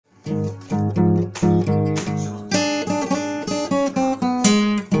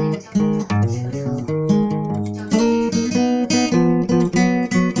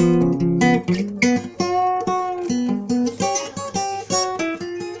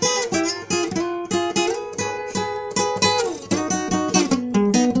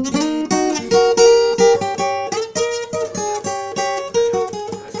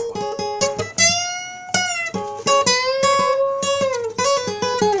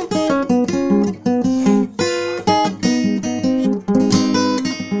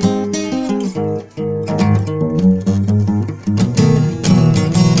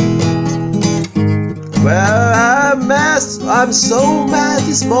I'm so mad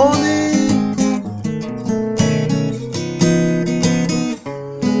this morning.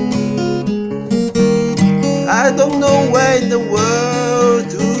 I don't know where in the world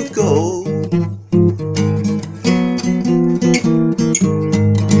to go.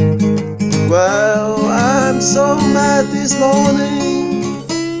 Well, I'm so mad this morning.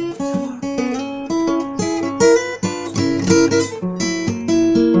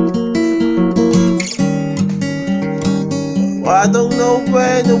 I don't know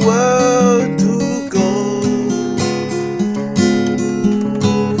where in the world to go.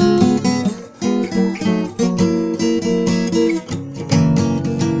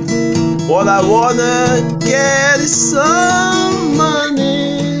 What I wanna get is some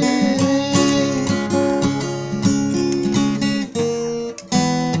money,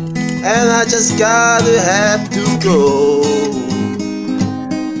 and I just gotta have to go.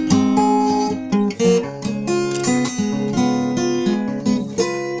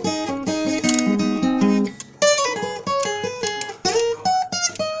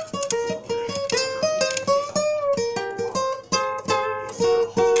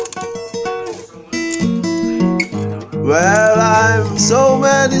 Well, I'm so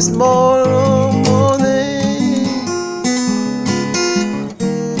mad this morning,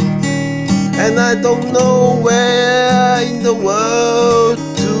 and I don't know where in the world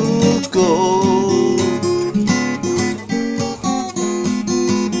to go.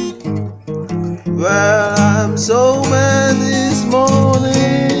 Well, I'm so mad this morning,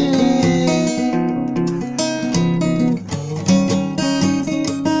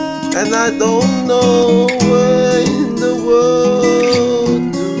 and I don't know where in the world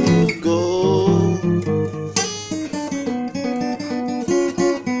to go.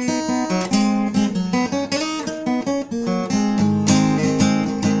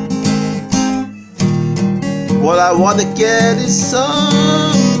 What I wanna get is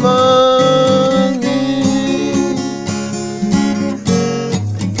some money,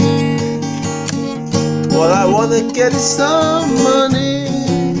 what I wanna get is some money.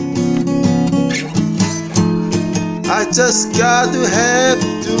 I just got to have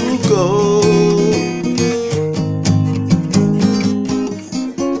to go.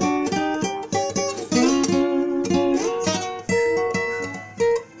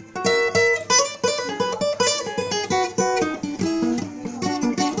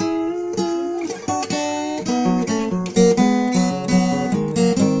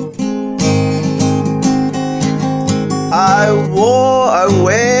 I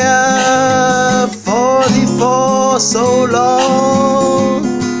wear 44 so long.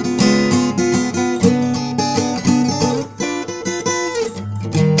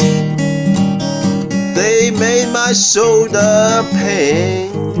 They made my shoulder pain.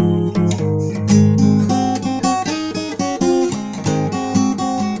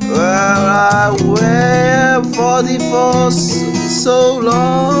 Well, I wear 44 so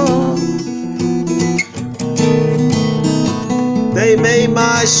long. They made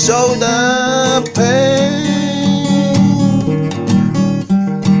my shoulder pain.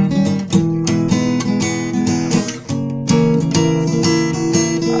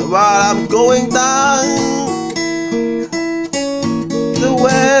 While I'm going down the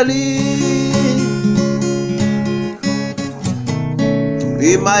valley,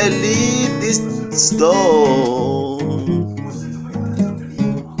 we might leave this stone.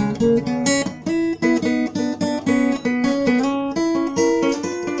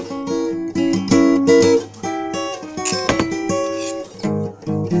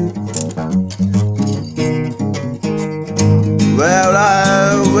 Well, I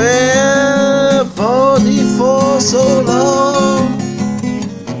wear 44 so long.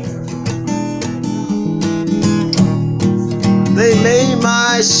 They made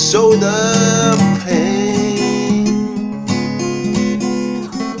my shoulder pain.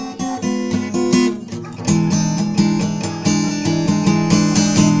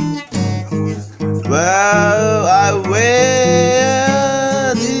 Well, I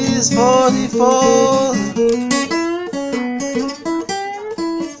wear these 44.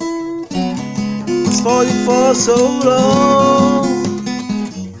 44 so long.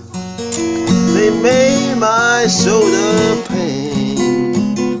 They made my shoulder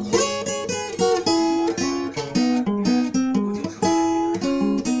pain.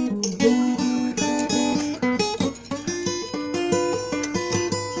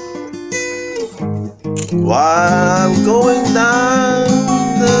 While I'm going down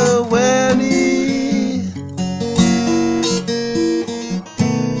the valley,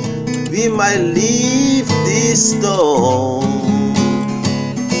 we might leave this stone.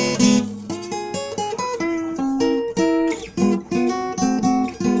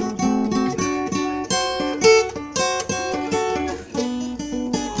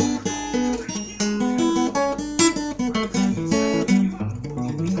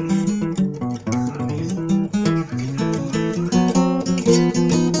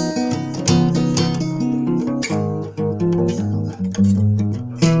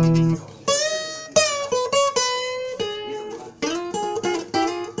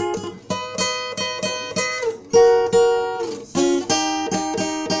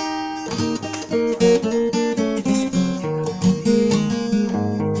 拜。